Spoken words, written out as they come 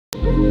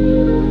Yeah.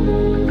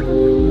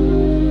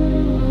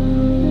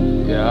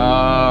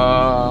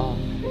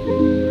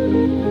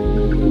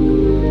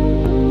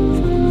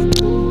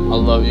 I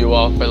love you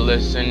all for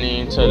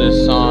listening to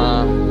this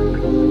song.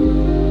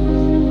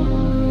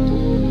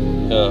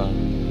 Yeah.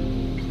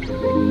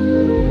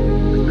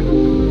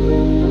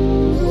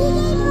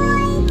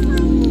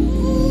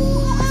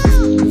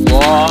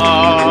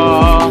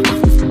 Whoa.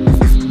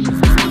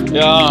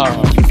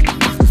 Yeah.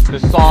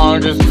 This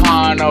song just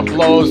kind of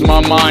blows my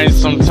mind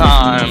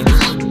sometimes.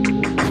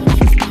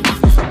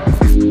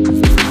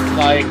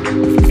 Like,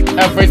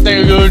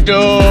 everything you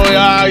do,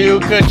 yeah, you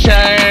could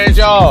change,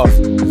 yo.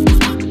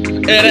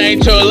 It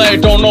ain't too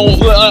late, don't know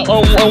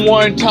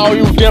one tell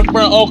you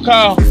different,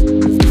 okay?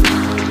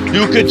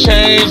 You could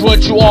change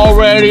what you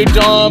already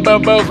done,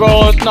 baby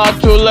girl, it's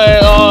not too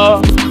late,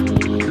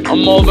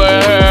 I'm over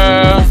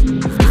here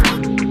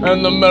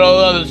in the middle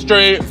of the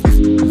street,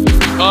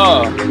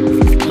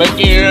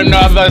 making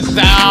another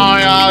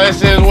sound, yeah,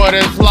 this is what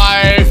it's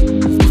like,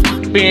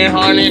 being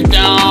hunted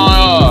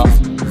down,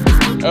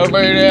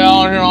 every day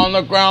out here on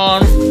the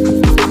ground.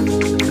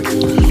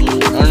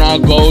 And I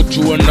go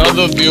to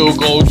another view,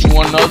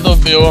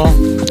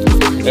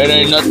 It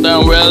ain't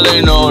nothing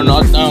really, no,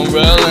 nothing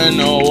really,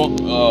 no.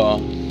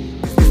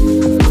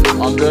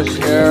 I'm just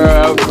here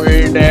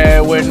every day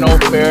with no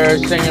fear,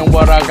 singing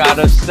what I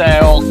gotta say,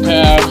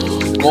 okay?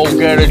 Go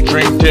get a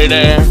drink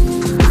today.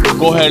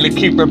 Go ahead and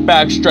keep your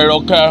back straight,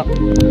 okay?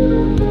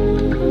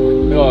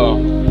 Yeah.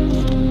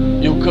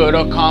 You could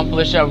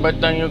accomplish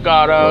everything you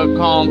gotta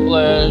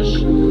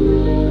accomplish.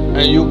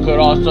 And you could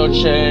also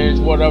change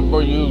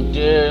whatever you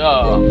did.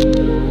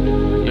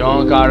 You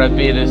don't gotta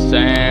be the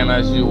same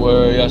as you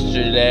were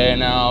yesterday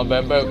now.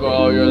 Baby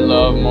girl, you're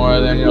loved more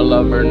than you'll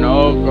ever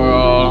know,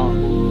 girl.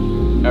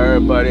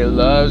 Everybody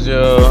loves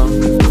you.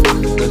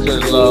 This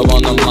is love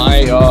on the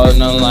mic, y'all.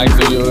 Nothing like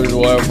the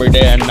usual every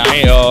day and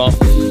night, y'all.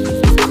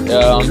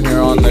 Yeah, I'm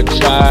here on the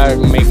track,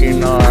 making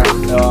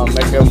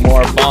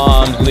more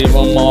bombs, leave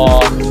them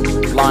all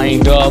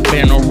lined up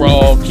in a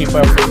row, keep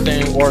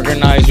everything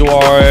organized, you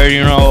already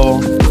know.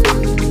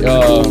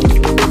 Yeah,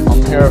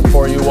 I'm here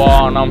for you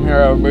all, and I'm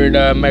here every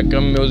day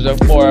making music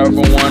for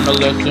everyone to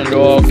listen to,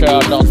 okay?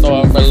 I don't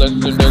ever listen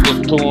to this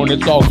tune,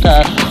 it's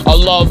okay. I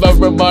love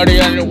everybody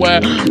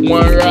anyway. When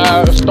you're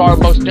at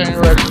Starbucks getting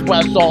your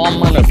espresso, I'm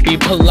gonna be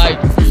polite.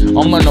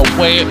 I'm gonna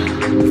wait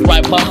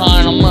right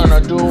behind. I'm gonna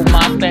do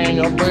my thing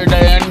every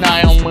day and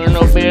night. I'm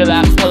gonna be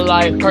that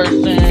polite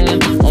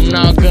person. I'm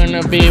not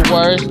gonna be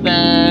worse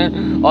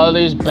than all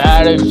these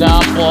bad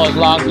examples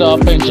locked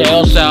up in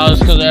jail cells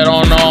because they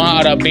don't know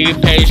how to be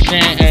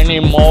patient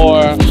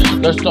anymore.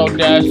 They're so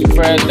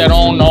desperate, they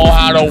don't know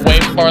how to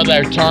wait for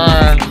their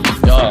turn.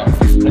 Yeah.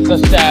 It's a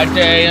sad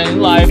day in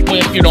life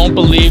if you don't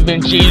believe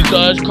in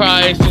Jesus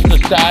Christ. It's a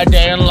sad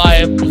day in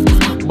life.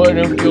 But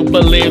if you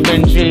believe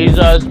in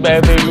Jesus,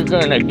 baby, you're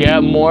gonna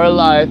get more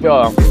life,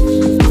 yo.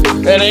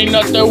 It ain't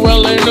nothing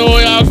really new,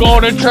 yeah. Go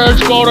to church,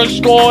 go to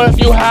school if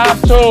you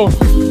have to.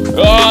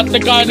 I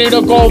think I need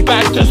to go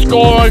back to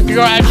school and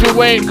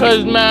graduate,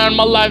 cause man,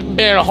 my life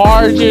been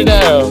hard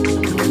today.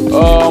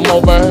 I'm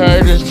over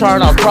here just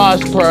trying to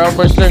prosper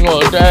every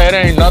single day. It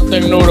ain't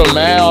nothing new to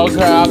me,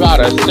 okay? I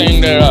gotta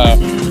sing today.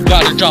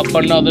 Gotta drop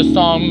another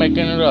song,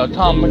 making it an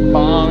atomic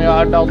bomb. Yeah,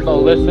 I doubt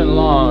they'll listen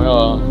long,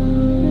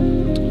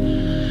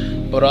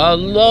 but I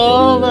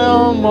love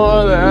them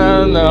more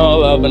than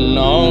they'll ever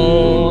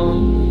know.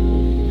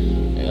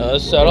 Yeah, I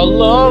said I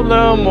love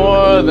them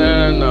more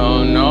than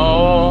they'll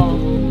know.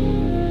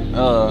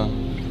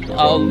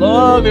 I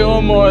love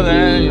you more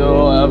than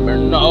you'll ever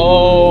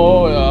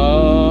know.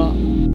 Yeah.